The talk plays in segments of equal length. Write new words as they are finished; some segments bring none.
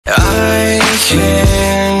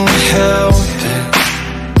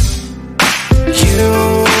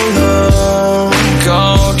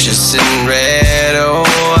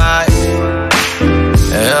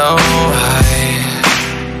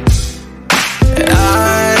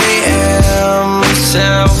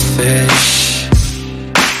selfish.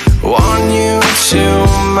 Want you to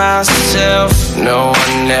myself, no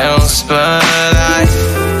one else but I.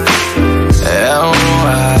 Oh,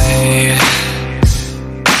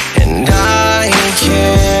 and I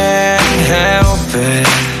can't help it.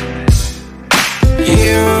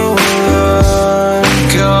 You look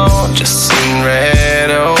gorgeous in red,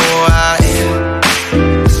 oh, I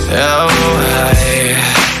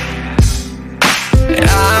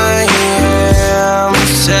am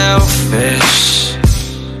selfish.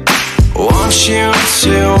 Want you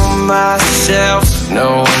to myself,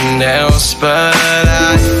 no one else but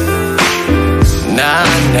I. Not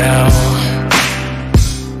now.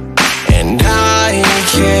 And I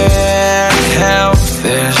can't help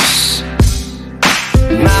this.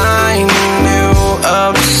 My new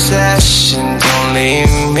obsession, don't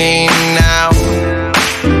leave me now.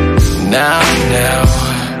 Now.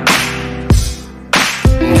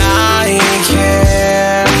 I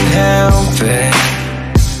can't help it.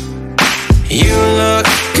 You look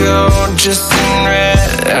gorgeous in red.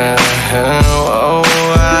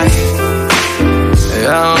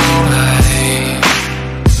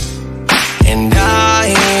 And I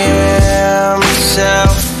am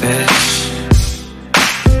selfish.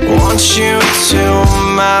 Want you to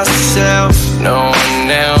myself, no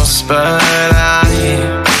one else but I.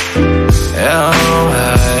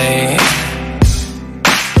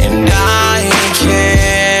 And I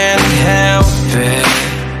can't help it.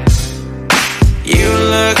 You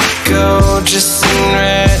look gorgeous in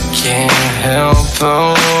red, can't help I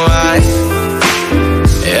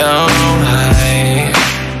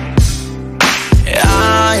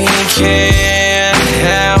can't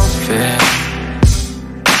help it.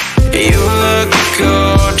 You look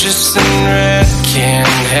gorgeous in red,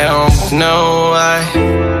 can't help, no, I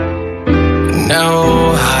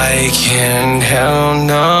can't help,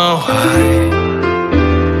 no,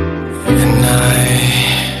 and I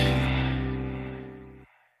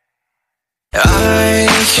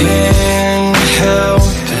can't help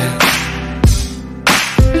it.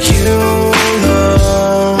 You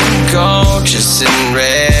look gorgeous in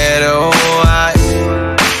red, oh, I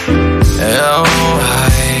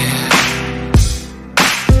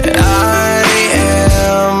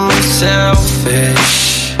am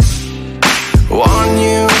selfish. Want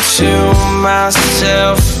you to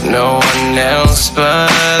myself, no one else but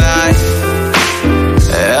I.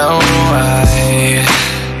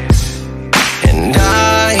 And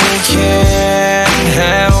I can't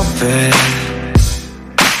help it.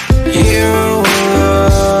 You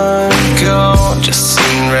look gorgeous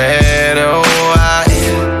in red, oh, I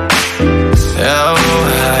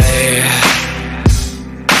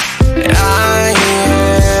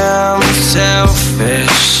am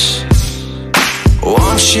selfish.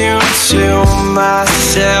 Want you to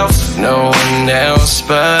myself, no one else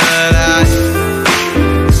but I.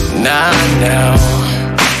 Not now.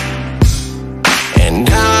 And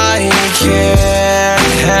I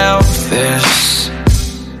can't help this.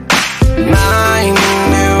 My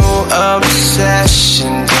new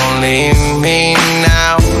obsession, don't leave me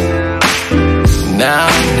now. Now.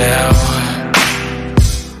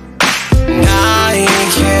 I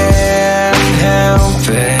can't help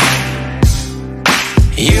it.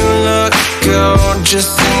 You look gorgeous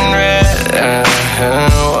in red,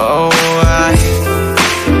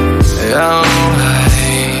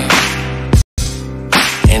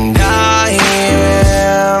 and I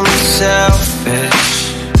am selfish.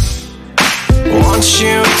 Want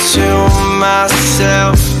you to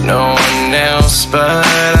myself, no one else but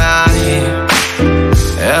I.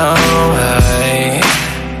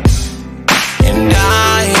 And I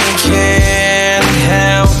can't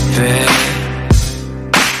help it.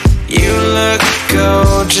 You look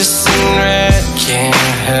gorgeous in red, can't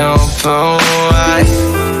help, I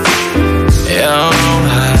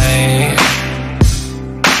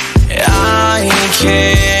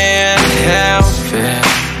can't help it.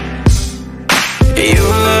 You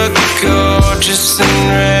look gorgeous in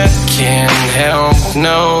red, can't help,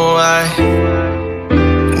 no, I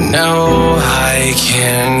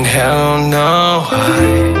can't help, no,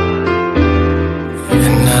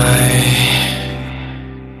 and I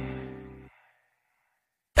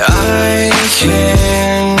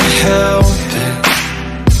can't help it.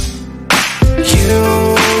 You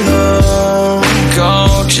look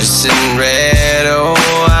gorgeous in red, oh,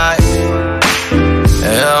 I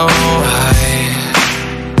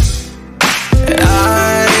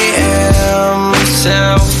am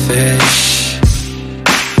selfish.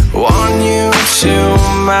 Want you to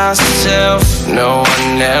myself, no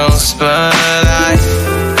one else but I.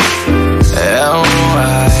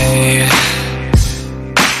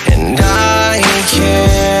 And I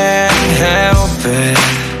can't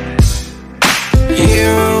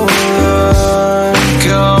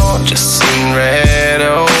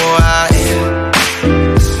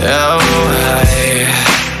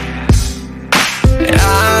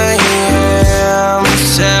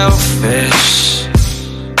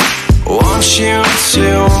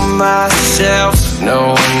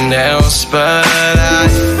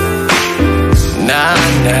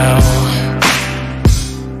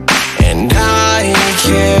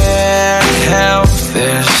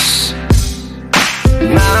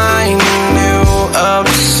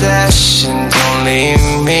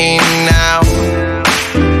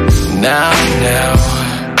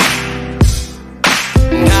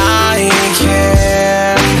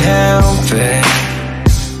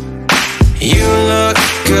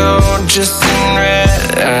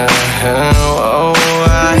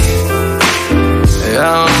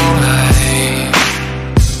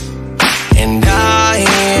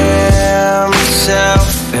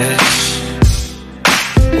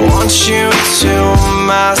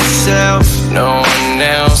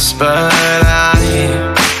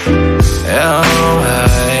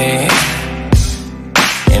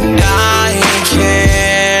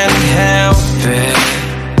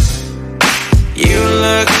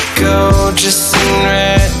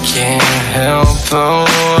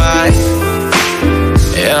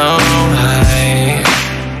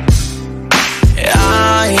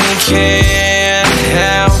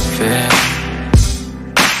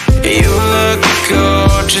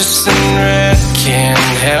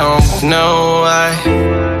No, I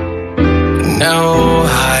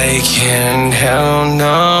can't help.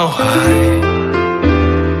 No,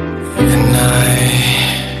 and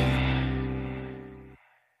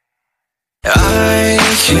I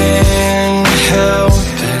can't help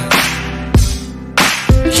it.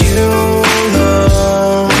 You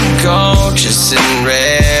look gorgeous in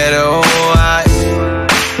red. Oh, I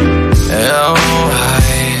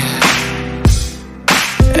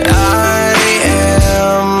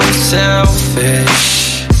am selfish.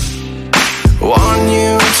 Want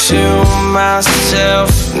you to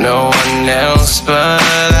myself, no one else but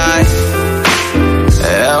I.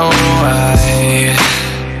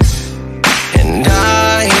 And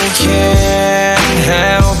I can't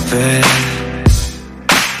help it.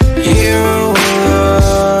 You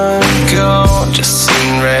look gorgeous in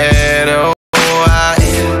red. Oh, I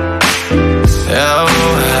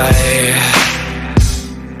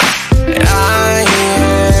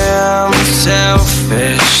am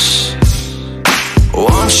selfish.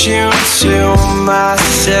 Want you to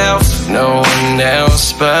myself, no one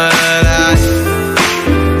else but I.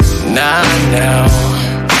 Not now.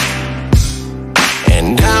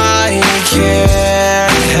 And I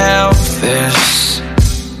can't help this.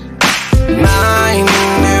 My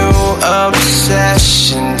new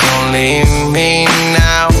obsession, don't leave me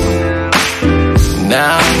now.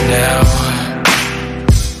 Now.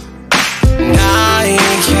 And I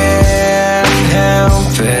can't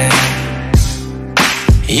help it.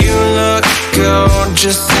 You look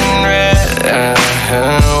gorgeous in red.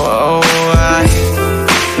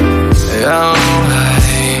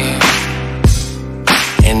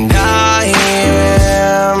 And I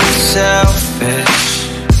am selfish.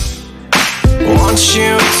 Want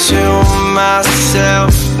you to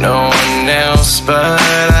myself, no one else but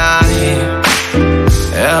I.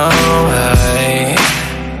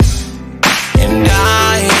 And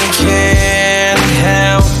I can't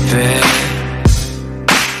help it.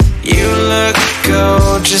 You look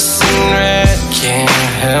gorgeous in red, can't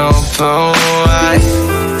help. Oh, I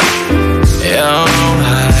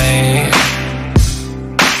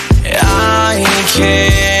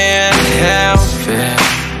can't help it.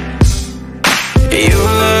 You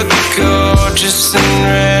look gorgeous in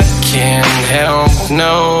red, can't help.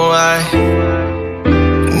 No, I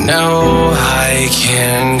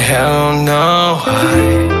can't help. No,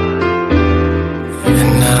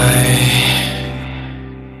 and I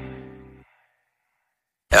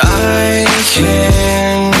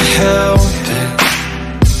can't help it.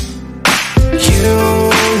 You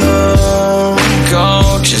look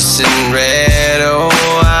gorgeous in red.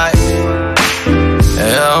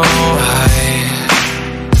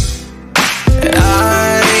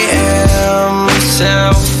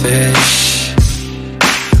 Selfish.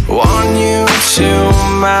 Want you to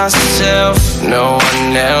myself, no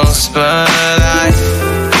one else but I.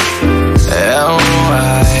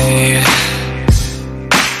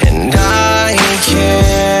 And I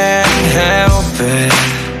can't help it.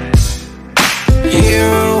 You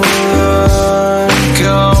look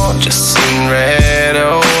gorgeous in red.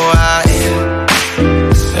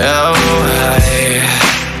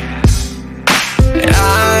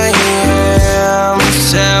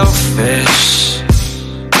 Selfish.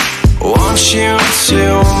 Want you to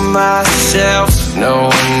myself, no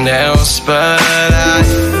one else but I.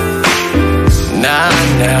 Not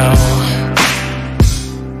now.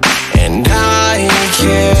 And I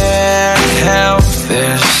can't help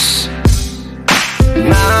this.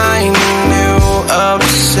 My new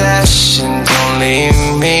obsession, don't leave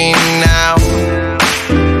me now.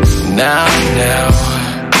 Now.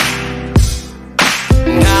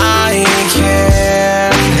 And I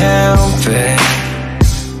can't help it.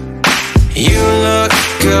 You look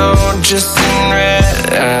gorgeous in red.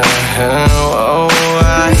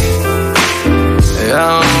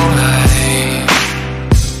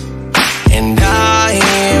 And I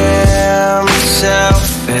am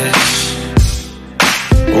selfish.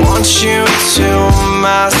 Want you to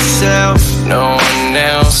myself, no one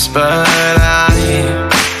else but I.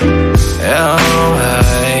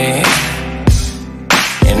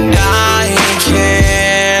 And I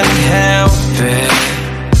can't help it.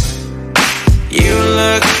 You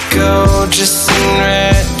look gorgeous in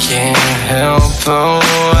red, can't help. I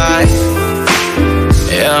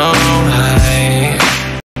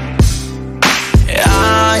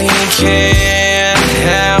can't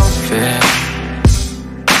help it.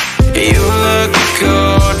 You look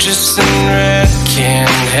gorgeous in red,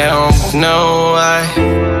 can't help. No, I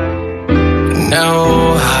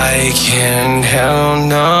can't help.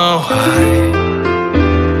 No,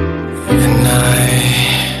 and I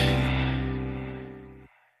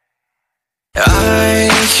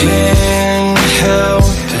can't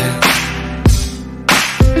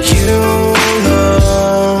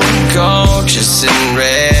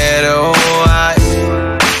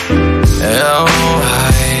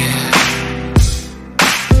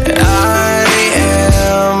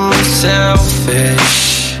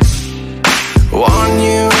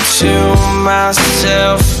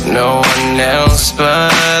myself, no one else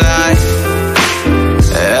but I.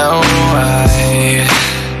 Oh,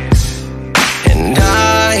 and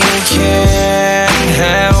I can't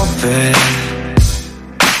help it.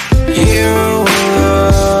 You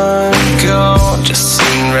look gorgeous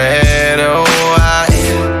in red, oh, I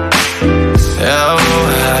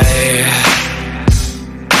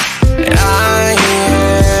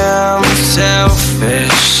am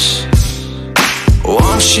selfish.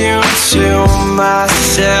 Want you to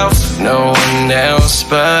myself, no one else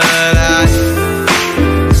but I.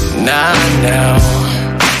 Not now.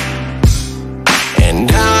 And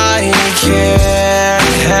I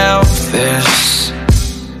can't help this.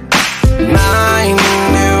 My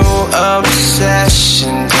new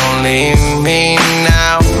obsession, don't leave me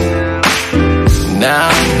now. Now.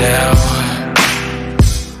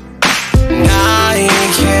 I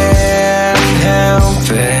can't help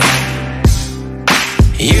it.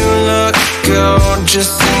 You look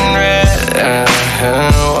gorgeous in red,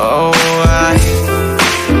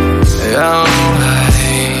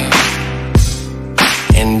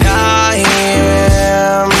 and I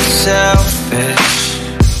am selfish.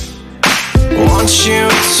 Want you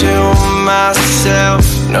to myself,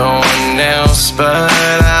 no one else but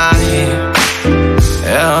I.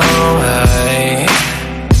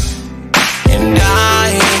 And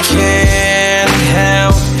I can't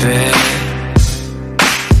help it.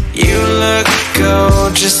 You look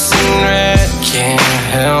gorgeous in red, can't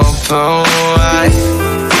help, I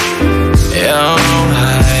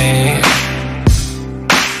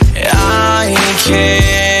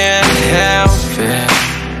can't help it.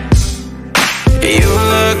 You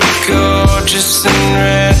look gorgeous in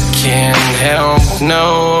red, can't help,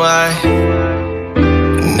 no, I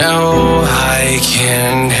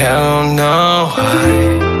can't help, no,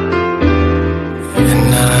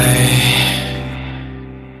 and I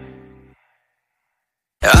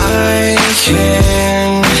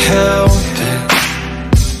can't help it.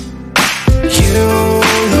 You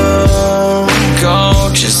look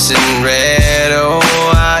gorgeous in red,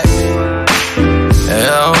 I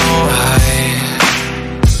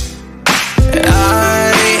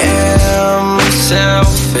am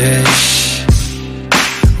selfish.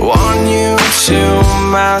 Want you to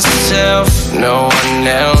myself, no one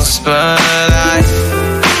else but I.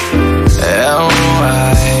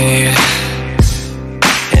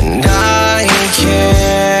 And I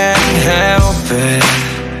can't help it.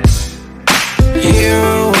 You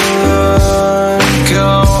look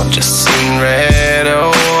gorgeous in red,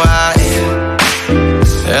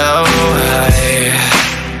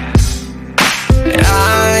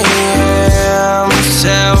 I am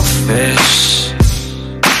selfish.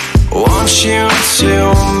 Want you to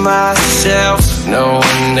myself, no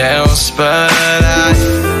one else but I.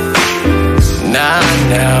 Not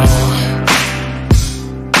now.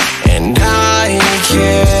 And I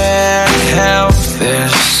can't help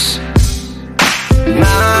this.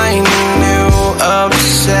 My new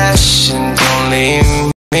obsession, don't leave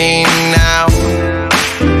me now.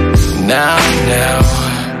 Now.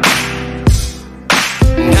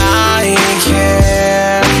 I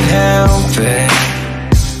can't help it.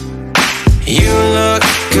 You look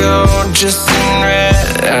gorgeous in red,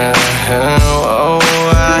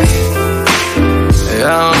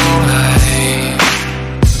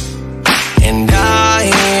 and I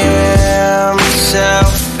am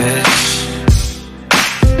selfish.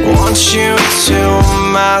 Want you to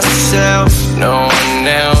myself, no one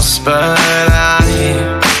else but I.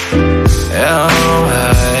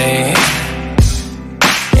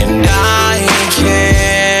 And I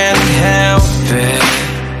can't help it.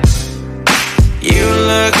 You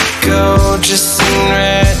look gorgeous in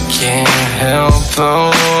red, can't help,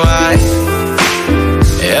 I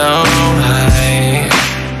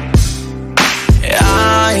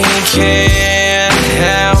can't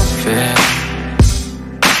help it.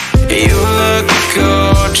 You look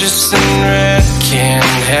gorgeous in red,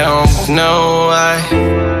 can't help, no, I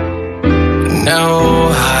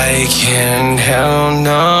can't help,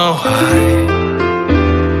 no,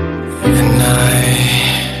 and I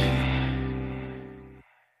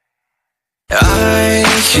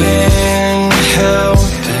can't help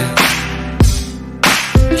it.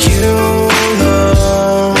 You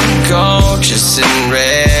look gorgeous in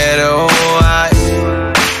red,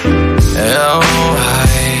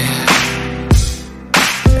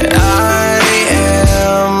 I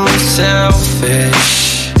am selfish.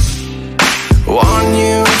 Want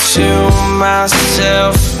you to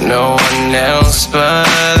myself, no one else but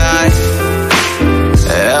I.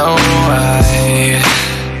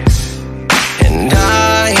 And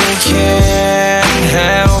I can't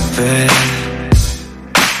help it.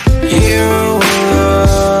 You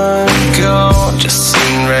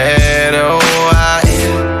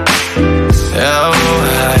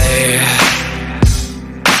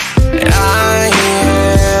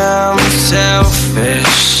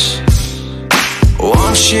selfish.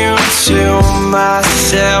 Want you to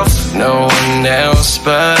myself, no one else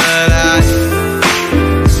but I.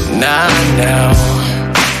 Not now.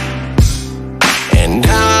 And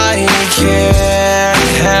I can't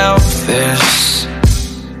help this.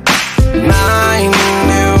 My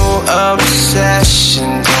new obsession,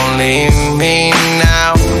 don't leave me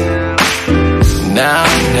now. Now.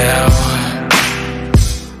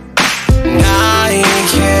 And I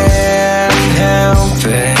can't help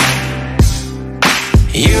it.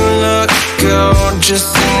 You look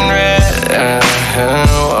gorgeous in red.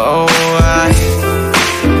 Oh,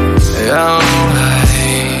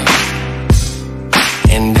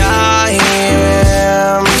 and I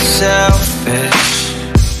am selfish.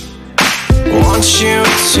 Want you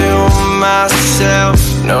to myself,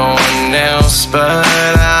 no one else but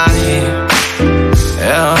I.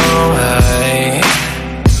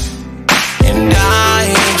 And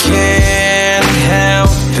I can't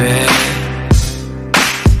help it.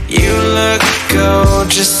 You look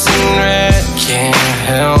gorgeous in red, can't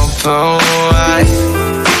help why.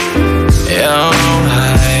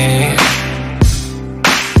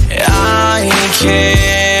 I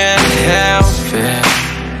can't help it.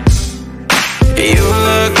 You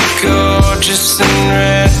look gorgeous in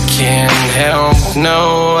red, can't help,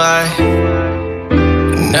 no, I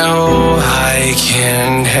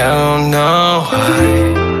can't help, no,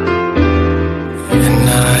 and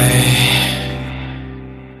I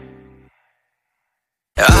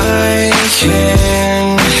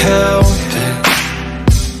can't help it.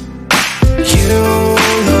 You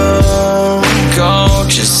look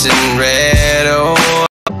gorgeous in red, oh.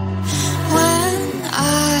 When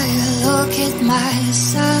I look at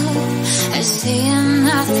myself, I see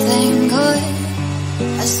nothing good.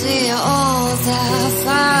 I see all the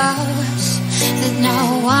flaws that no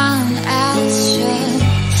one else should.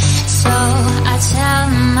 So I tell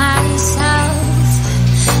myself,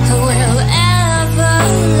 who will ever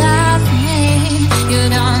love me? You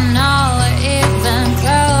don't know even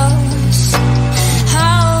close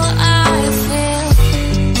how I feel.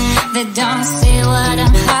 They don't see what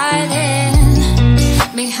I'm hiding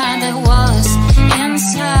behind the walls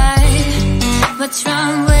inside. What's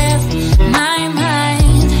wrong with my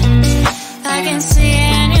mind? I can see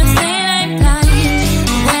anything I blind.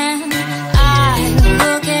 When I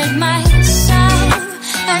look at myself,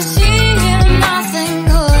 I see nothing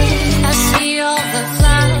good. I see all the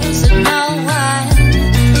flaws that no one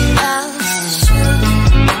else should.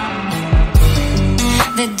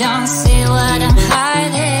 They don't see what I'm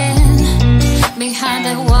hiding behind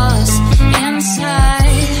the walls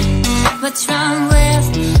inside. What's wrong with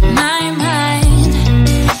my mind?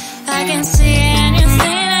 I can see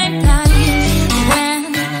anything I blind. When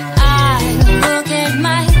I look at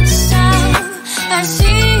myself, I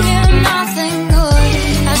see nothing good.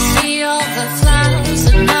 I see all the flaws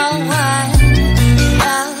that no one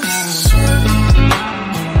else should.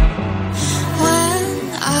 When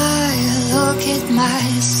I look at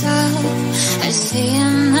myself, I see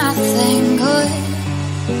nothing good.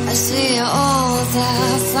 I see all the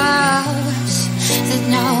flaws that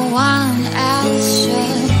no one else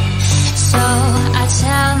should. So I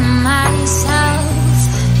tell myself,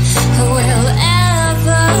 who will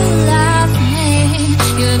ever love me?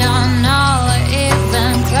 You don't know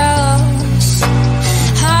even close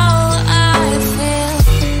how I feel.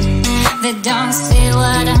 They don't see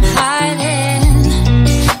what I'm hiding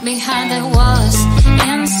behind the walls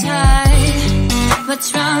inside. What's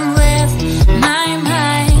wrong with my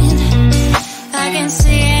mind? I can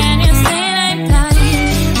see anything I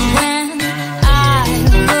blind. When I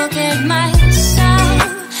look at myself,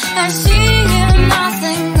 I see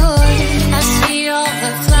nothing good. I see all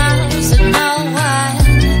the flaws that no one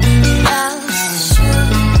else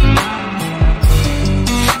should.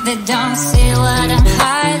 They don't see what I'm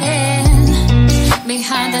hiding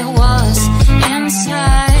behind the walls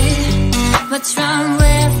inside. What's wrong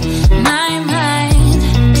with my mind?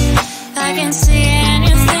 I can see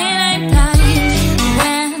anything I blind.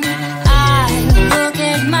 When I look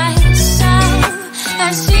at myself,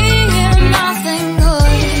 I see nothing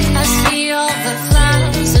good. I see all the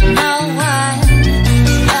flaws that no one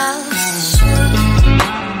else should.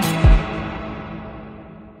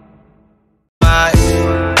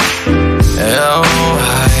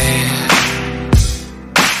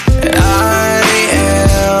 I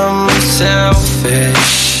am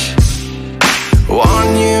selfish.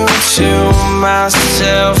 Want you to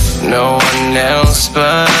myself, no one else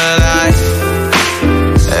but I.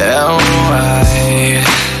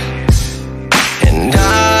 And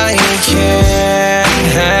I can't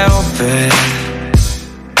help it.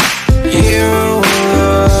 You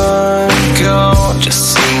look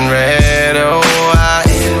gorgeous in red. Oh, I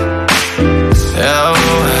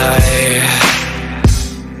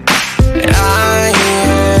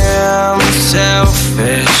am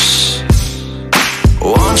selfish.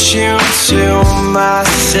 Want you to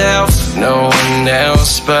myself, no one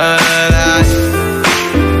else but I.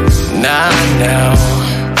 Not now.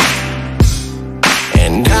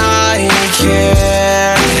 And I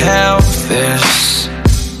can't help this.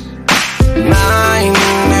 My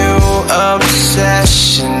new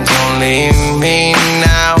obsession, don't leave me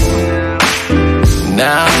now.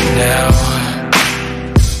 Now.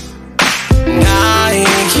 And I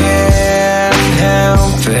can't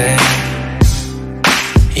help it.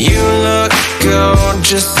 You look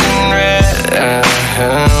gorgeous in red.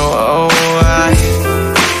 Oh,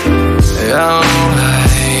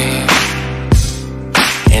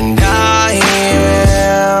 and I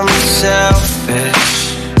am selfish.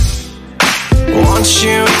 Want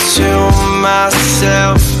you to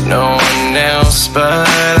myself, no one else but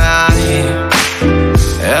I.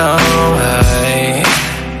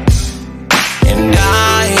 And I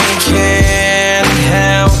can't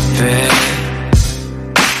help it.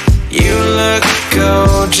 You look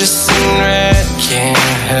gorgeous in red, can't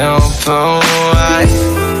help. Oh, I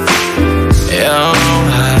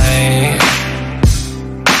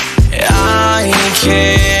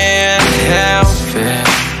can't help it.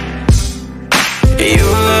 You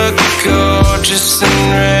look gorgeous in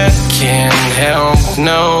red, can't help.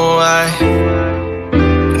 No, I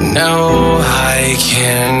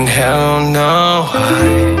can't help. No,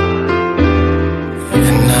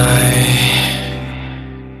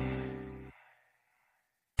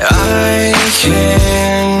 I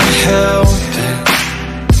can't help it.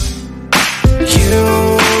 You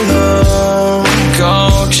look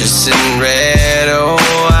gorgeous in red. Oh,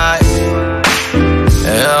 I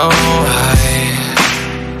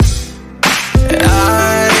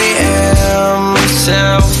am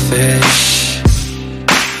selfish.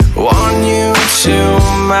 Want you to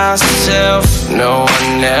myself, no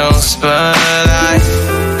one else but I.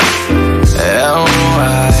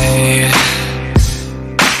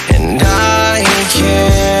 And I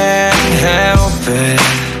can't help it.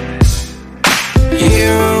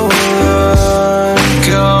 You look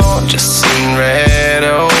gorgeous in red.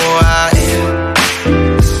 Oh, I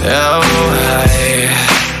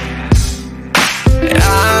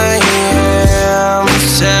am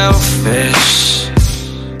selfish.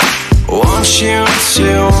 Want you to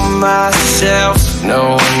myself, no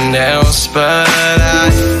one else but I.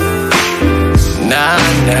 Not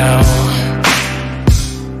now.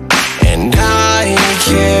 And I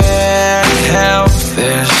can't help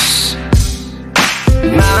this.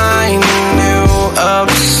 My new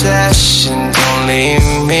obsession, don't leave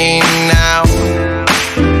me now.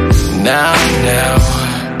 Now.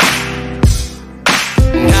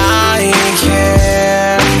 And I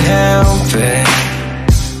can't help it.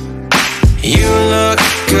 You look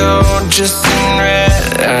gorgeous in red.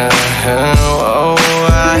 Oh,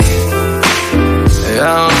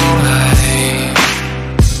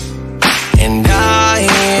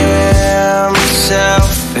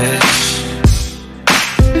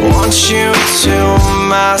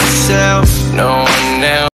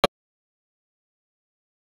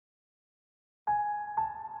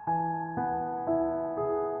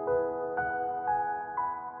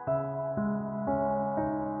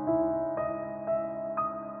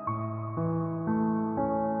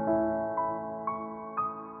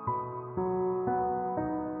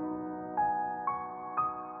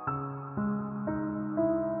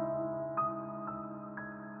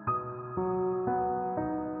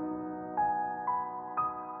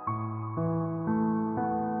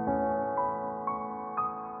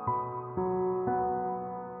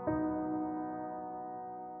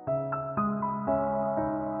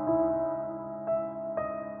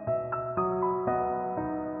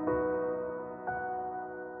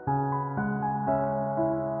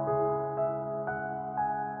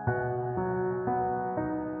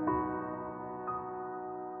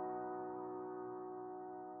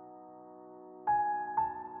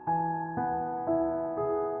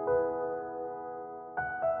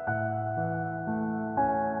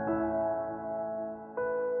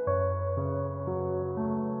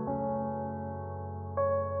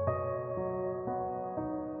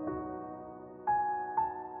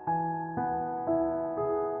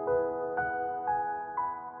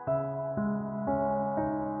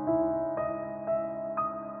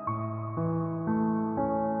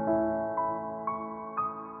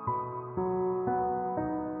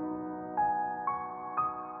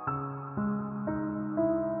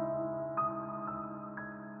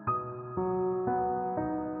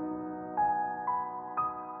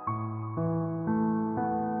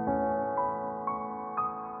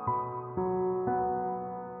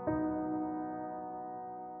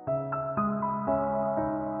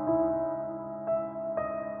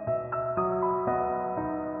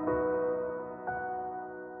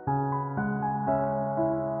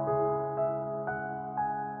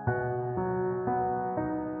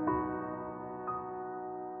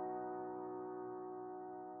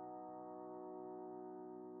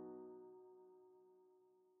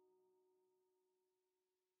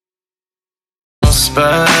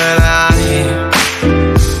 but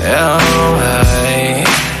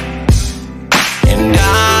and I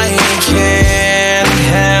can't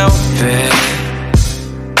help it.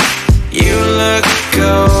 You look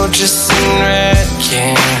gorgeous in red,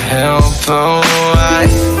 can't help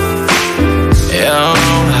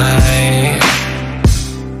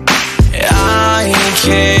I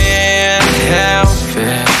can't help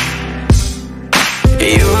it.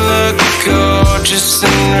 You look gorgeous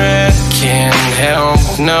in red, can't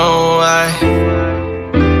help, no, I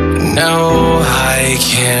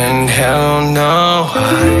can't help, no,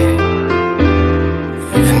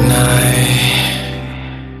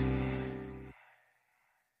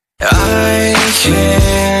 I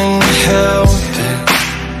can't help it.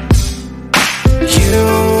 You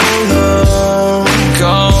look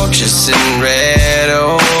gorgeous in red,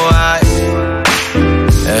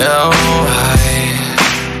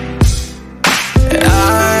 I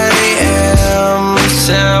am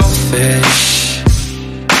selfish.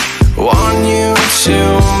 Want you to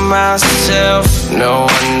myself, no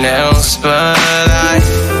one else but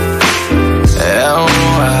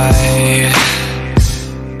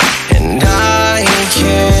and I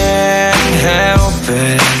can't help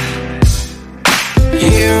it.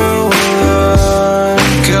 You look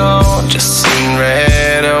gorgeous in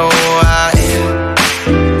red,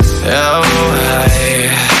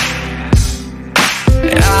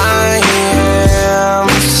 I am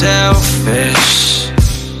selfish.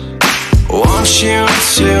 Want you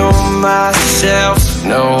to myself,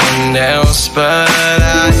 no one else but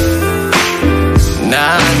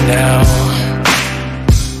not now.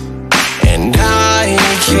 And I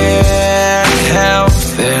can't help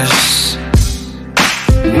this.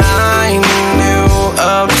 My new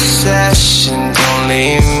obsession, don't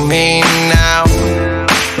leave me now.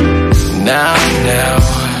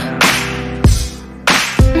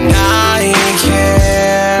 I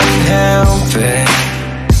can't help it.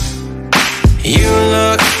 You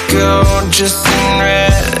look gorgeous in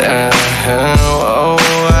red,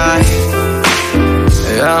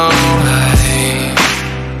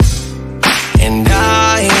 and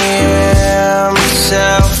I am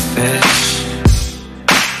selfish.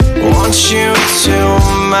 Want you to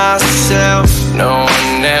myself, no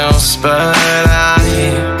one else but